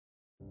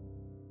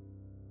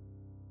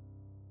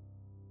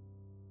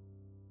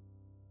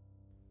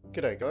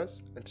G'day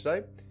guys, and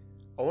today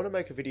I want to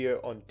make a video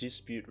on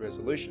dispute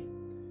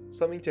resolution,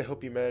 something to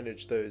help you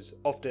manage those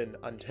often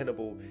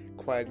untenable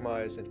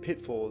quagmires and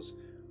pitfalls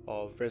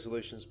of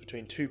resolutions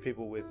between two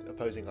people with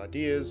opposing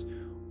ideas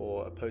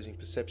or opposing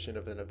perception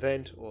of an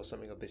event or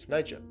something of this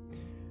nature.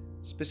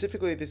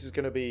 Specifically, this is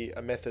going to be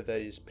a method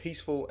that is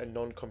peaceful and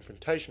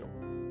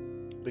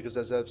non-confrontational, because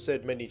as I've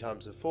said many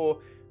times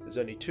before, there's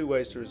only two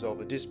ways to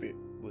resolve a dispute,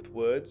 with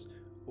words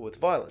or with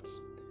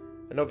violence.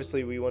 And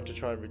obviously we want to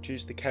try and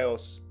reduce the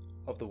chaos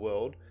of the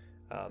world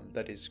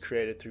that is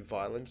created through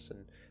violence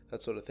and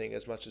that sort of thing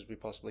as much as we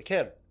possibly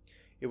can.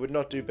 It would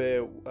not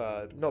bear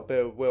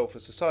well for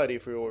society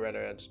if we all ran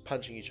around just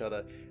punching each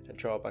other and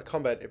trial by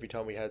combat every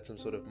time we had some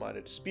sort of minor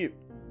dispute.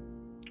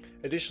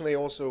 Additionally, I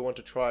also want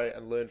to try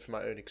and learn from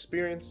my own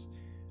experience.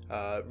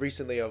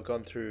 Recently I've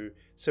gone through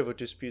several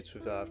disputes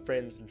with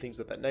friends and things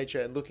of that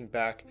nature, and looking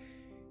back,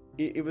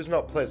 it was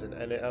not pleasant,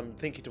 and I'm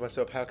thinking to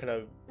myself, how can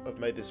I have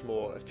made this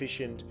more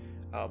efficient,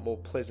 more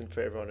pleasant for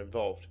everyone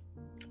involved?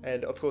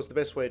 And of course the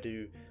best way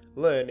to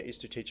learn is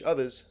to teach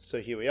others, so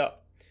here we are.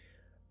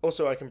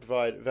 Also, I can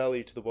provide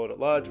value to the world at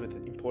large with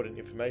important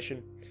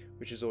information,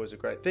 which is always a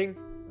great thing.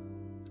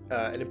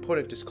 An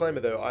important disclaimer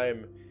though, I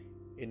am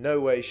in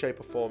no way, shape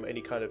or form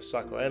any kind of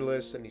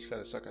psychoanalyst, any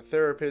kind of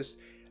psychotherapist.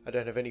 I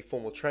don't have any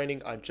formal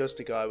training, I'm just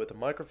a guy with a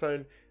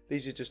microphone.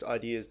 These are just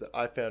ideas that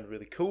I found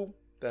really cool,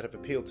 that have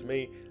appealed to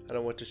me, and I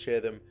want to share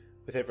them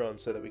with everyone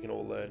so that we can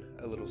all learn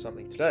a little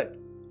something today.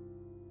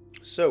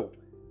 So,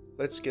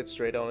 let's get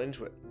straight on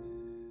into it.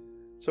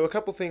 So a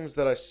couple things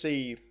that I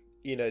see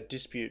in a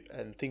dispute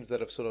and things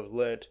that I've sort of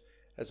learnt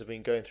as I've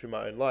been going through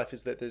my own life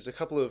is that there's a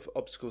couple of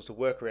obstacles to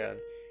work around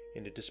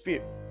in a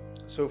dispute.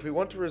 So if we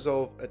want to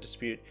resolve a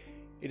dispute,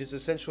 it is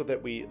essential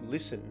that we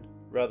listen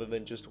rather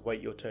than just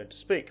wait your turn to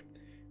speak,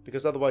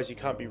 because otherwise you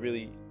can't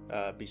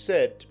be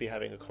said to be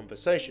having a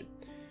conversation.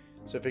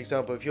 So for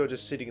example, if you're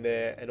just sitting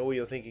there and all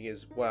you're thinking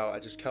is, wow, I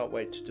just can't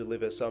wait to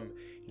deliver some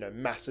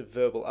massive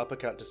verbal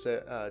uppercut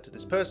to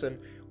this person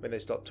when they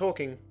stop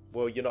talking,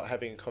 well, you're not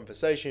having a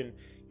conversation,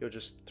 you're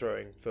just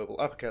throwing verbal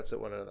uppercuts at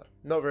one another.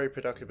 Not very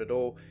productive at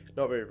all,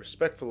 not very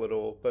respectful at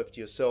all, both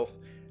to yourself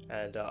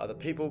and other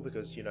people,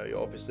 because you're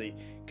obviously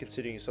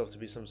considering yourself to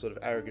be some sort of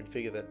arrogant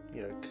figure that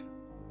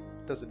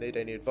doesn't need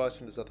any advice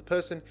from this other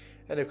person,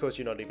 and of course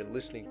you're not even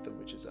listening to them,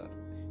 which is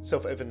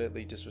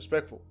self-evidently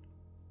disrespectful.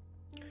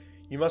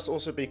 You must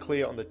also be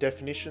clear on the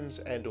definitions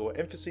and or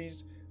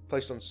emphases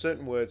placed on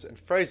certain words and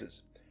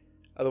phrases.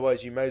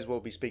 Otherwise, you may as well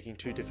be speaking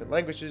two different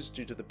languages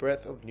due to the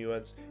breadth of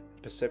nuance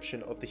and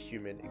perception of the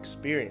human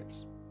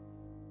experience.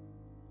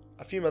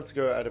 A few months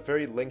ago, I had a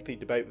very lengthy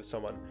debate with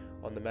someone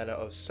on the matter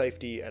of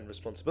safety and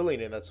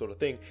responsibility and that sort of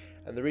thing,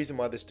 and the reason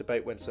why this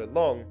debate went so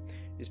long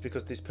is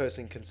because this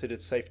person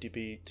considered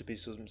safety to be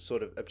some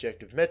sort of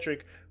objective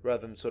metric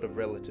rather than sort of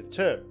relative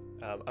term.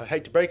 I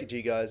hate to break it to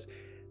you guys,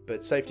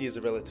 but safety is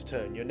a relative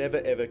term. You're never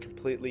ever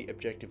completely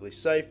objectively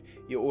safe.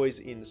 You're always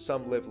in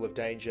some level of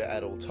danger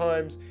at all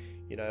times.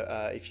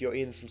 If you're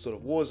in some sort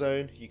of war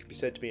zone, you can be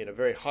said to be in a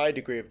very high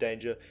degree of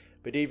danger,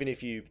 but even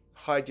if you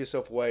hide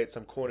yourself away at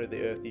some corner of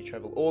the earth, you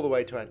travel all the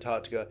way to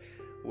Antarctica,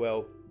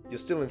 well, you're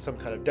still in some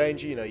kind of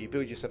danger. You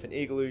build yourself an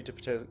igloo to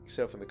protect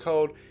yourself in the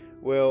cold.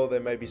 Well, there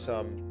may be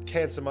some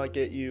cancer might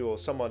get you, or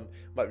someone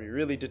might be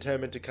really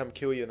determined to come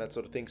kill you and that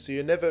sort of thing. So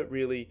you're never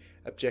really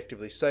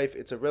objectively safe.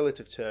 It's a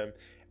relative term.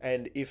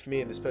 And if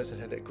me and this person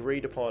had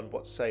agreed upon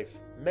what safe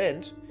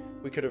meant,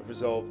 we could have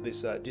resolved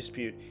this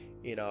dispute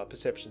in our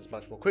perceptions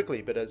much more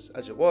quickly. But as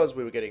it was,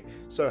 we were getting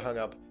so hung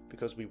up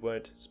because we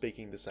weren't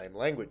speaking the same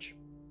language.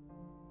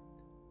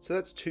 So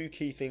that's two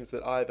key things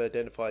that I've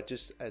identified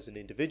just as an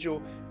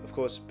individual. Of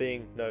course,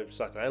 being no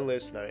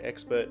psychoanalyst, no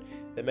expert,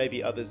 there may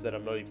be others that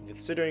I'm not even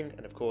considering,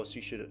 and of course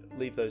you should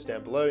leave those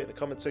down below in the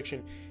comment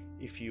section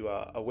if you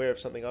are aware of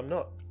something I'm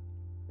not.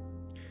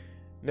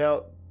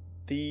 Now,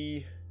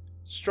 the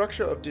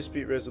structure of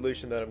dispute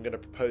resolution that I'm going to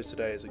propose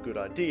today as a good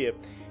idea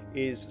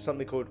is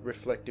something called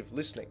reflective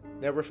listening.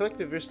 Now,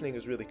 reflective listening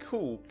is really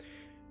cool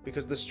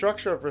because the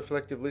structure of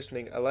reflective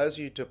listening allows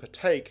you to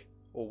partake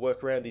or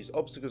work around these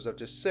obstacles I've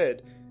just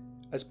said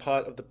as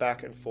part of the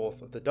back and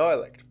forth of the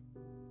dialect.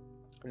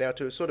 Now,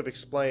 to sort of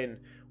explain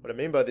what I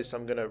mean by this,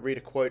 I'm going to read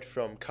a quote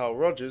from Carl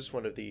Rogers,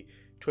 one of the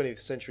 20th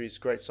century's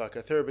great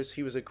psychotherapists.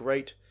 He was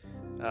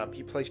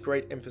he placed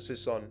great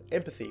emphasis on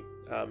empathy.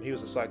 He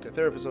was a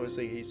psychotherapist,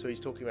 obviously, so he's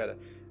talking about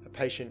a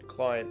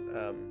patient-client,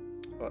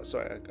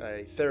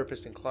 a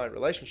therapist and client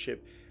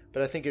relationship,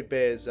 but I think it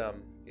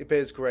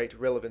bears great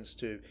relevance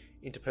to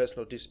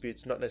interpersonal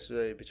disputes, not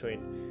necessarily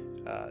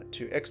between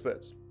two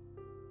experts.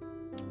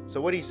 So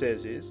what he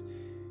says is,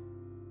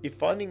 if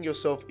finding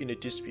yourself in a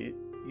dispute,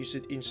 you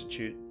should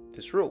institute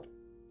this rule.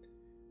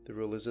 The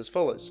rule is as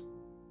follows.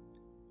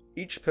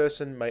 Each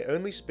person may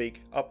only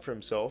speak up for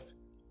himself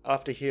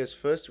after he has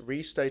first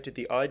restated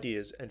the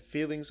ideas and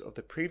feelings of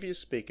the previous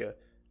speaker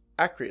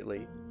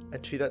accurately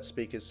and to that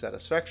speaker's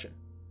satisfaction.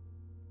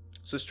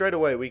 So straight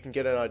away we can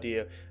get an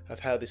idea of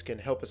how this can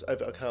help us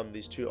overcome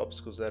these two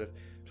obstacles that I've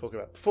talked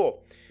about before.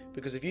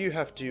 Because if you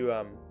have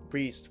to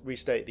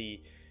restate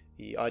the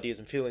the ideas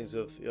and feelings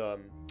of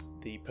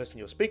the person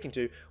you're speaking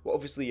to, well,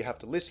 obviously you have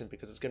to listen,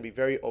 because it's going to be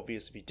very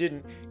obvious if you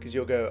didn't, because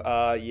you'll go,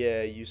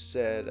 yeah, you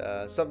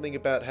said something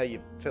about how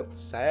you felt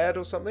sad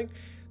or something.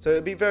 So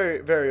it'll be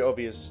very, very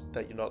obvious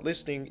that you're not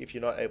listening if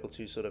you're not able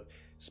to sort of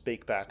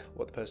speak back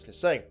what the person is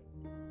saying.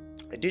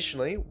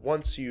 Additionally,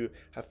 once you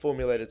have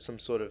formulated some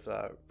sort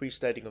of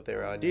restating of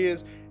their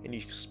ideas and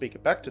you speak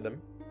it back to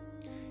them,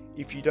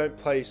 if you don't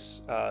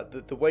place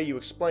the way you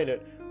explain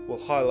it will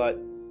highlight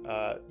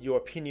your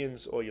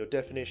opinions or your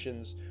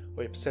definitions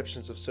or your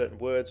perceptions of certain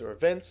words or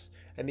events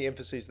and the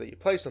emphases that you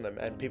place on them,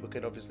 and people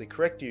can obviously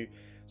correct you.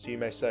 So you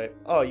may say,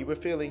 oh, you were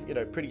feeling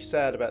pretty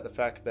sad about the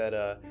fact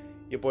that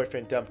your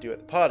boyfriend dumped you at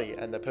the party,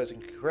 and the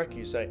person can correct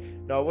you, say,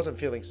 no, I wasn't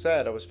feeling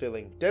sad, I was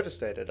feeling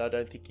devastated. I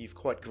don't think you've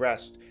quite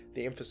grasped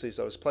the emphasis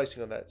I was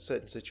placing on that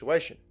certain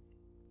situation.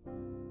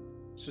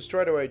 So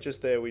straight away, just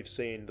there, we've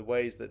seen the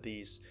ways that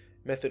these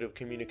method of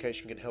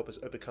communication can help us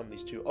overcome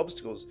these two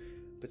obstacles.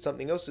 But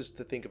something else is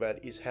to think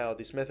about is how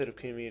this method of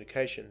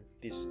communication,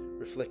 this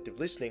reflective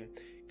listening,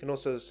 can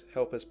also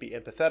help us be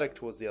empathetic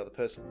towards the other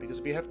person. Because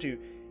if we have to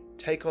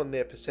take on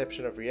their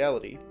perception of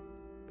reality,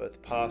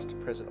 both past,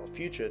 present, or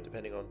future,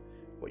 depending on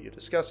what you're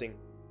discussing,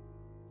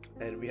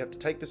 and we have to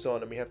take this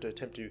on and we have to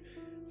attempt to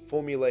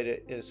formulate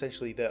it in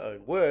essentially their own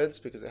words,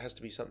 because it has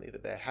to be something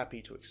that they're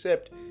happy to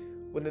accept,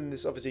 well, then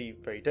this obviously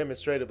very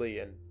demonstratively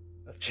and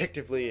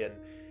objectively and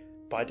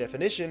by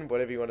definition,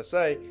 whatever you want to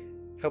say,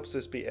 helps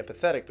us be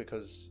empathetic,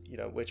 because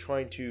we're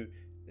trying to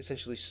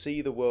essentially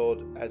see the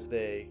world as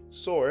they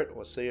saw it,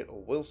 or see it,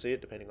 or will see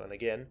it, depending on,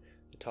 again,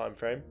 the time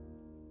frame.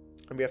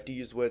 And we have to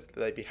use words that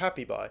they'd be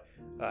happy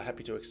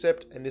to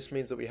accept, and this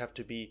means that we have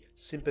to be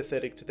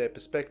sympathetic to their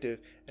perspective,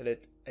 and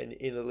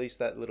in at least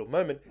that little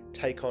moment,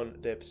 take on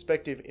their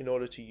perspective in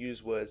order to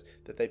use words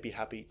that they'd be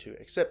happy to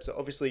accept. So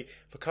obviously,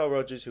 for Carl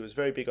Rogers, who was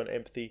very big on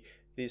empathy,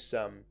 this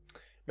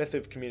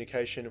method of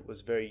communication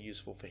was very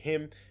useful for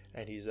him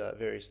and his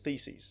various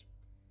theses.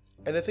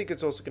 And I think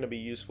it's also going to be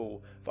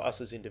useful for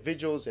us as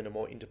individuals in a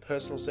more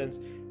interpersonal sense,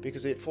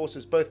 because it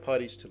forces both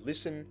parties to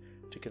listen,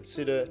 to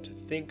consider, to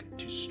think,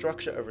 to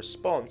structure a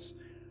response,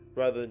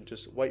 rather than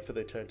just wait for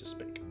their turn to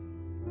speak.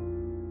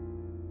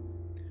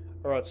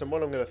 Alright, so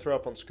what I'm going to throw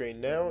up on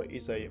screen now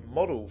is a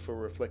model for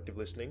reflective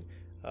listening,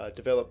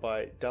 developed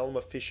by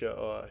Dalma Fisher,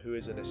 who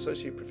is an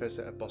associate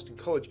professor at Boston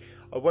College.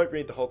 I won't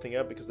read the whole thing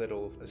out because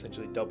that'll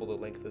essentially double the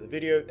length of the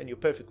video, and you're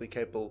perfectly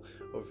capable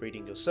of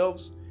reading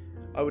yourselves.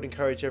 I would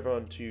encourage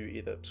everyone to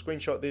either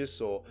screenshot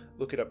this or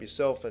look it up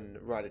yourself and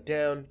write it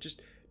down.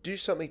 Just do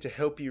something to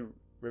help you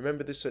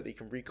remember this so that you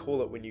can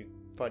recall it when you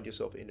find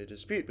yourself in a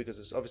dispute, because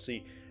it's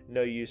obviously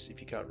no use if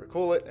you can't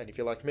recall it, and if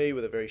you're like me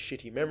with a very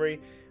shitty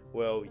memory,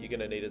 well, you're going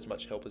to need as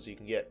much help as you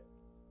can get.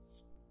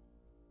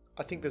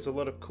 I think there's a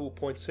lot of cool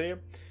points here,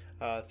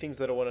 things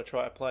that I want to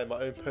try apply in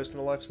my own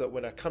personal life, so that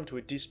when I come to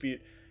a dispute,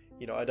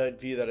 I don't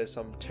view that as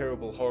some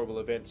terrible, horrible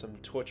event, some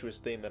torturous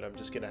thing that I'm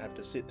just going to have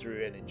to sit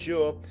through and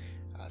endure,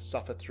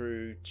 suffer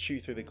through, chew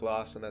through the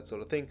glass and that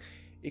sort of thing.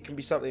 It can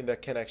be something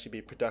that can actually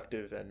be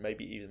productive and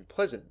maybe even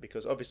pleasant,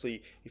 because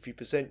obviously if you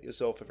present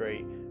yourself a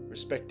very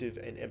respectful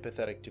and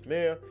empathetic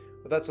demeanor,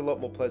 well, that's a lot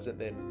more pleasant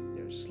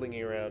than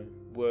slinging around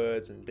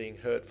words and being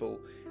hurtful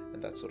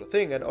and that sort of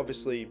thing. And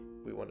obviously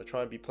we want to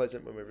try and be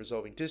pleasant when we're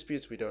resolving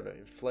disputes. We don't want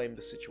to inflame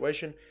the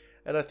situation,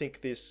 and I think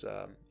this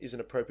is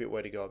an appropriate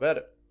way to go about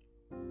it.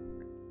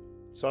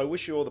 So I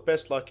wish you all the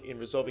best luck in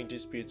resolving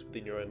disputes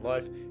within your own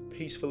life,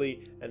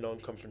 peacefully and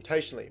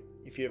non-confrontationally.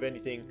 If you have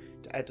anything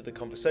to add to the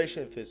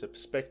conversation, if there's a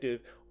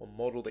perspective or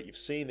model that you've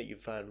seen that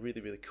you've found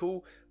really, really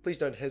cool, please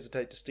don't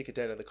hesitate to stick it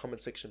down in the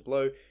comment section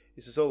below.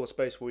 This is all a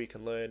space where we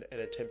can learn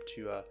and attempt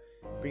to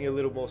bring a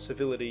little more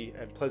civility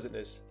and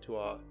pleasantness to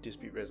our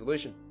dispute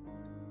resolution.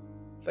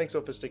 Thanks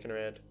all for sticking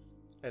around,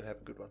 and have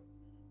a good one.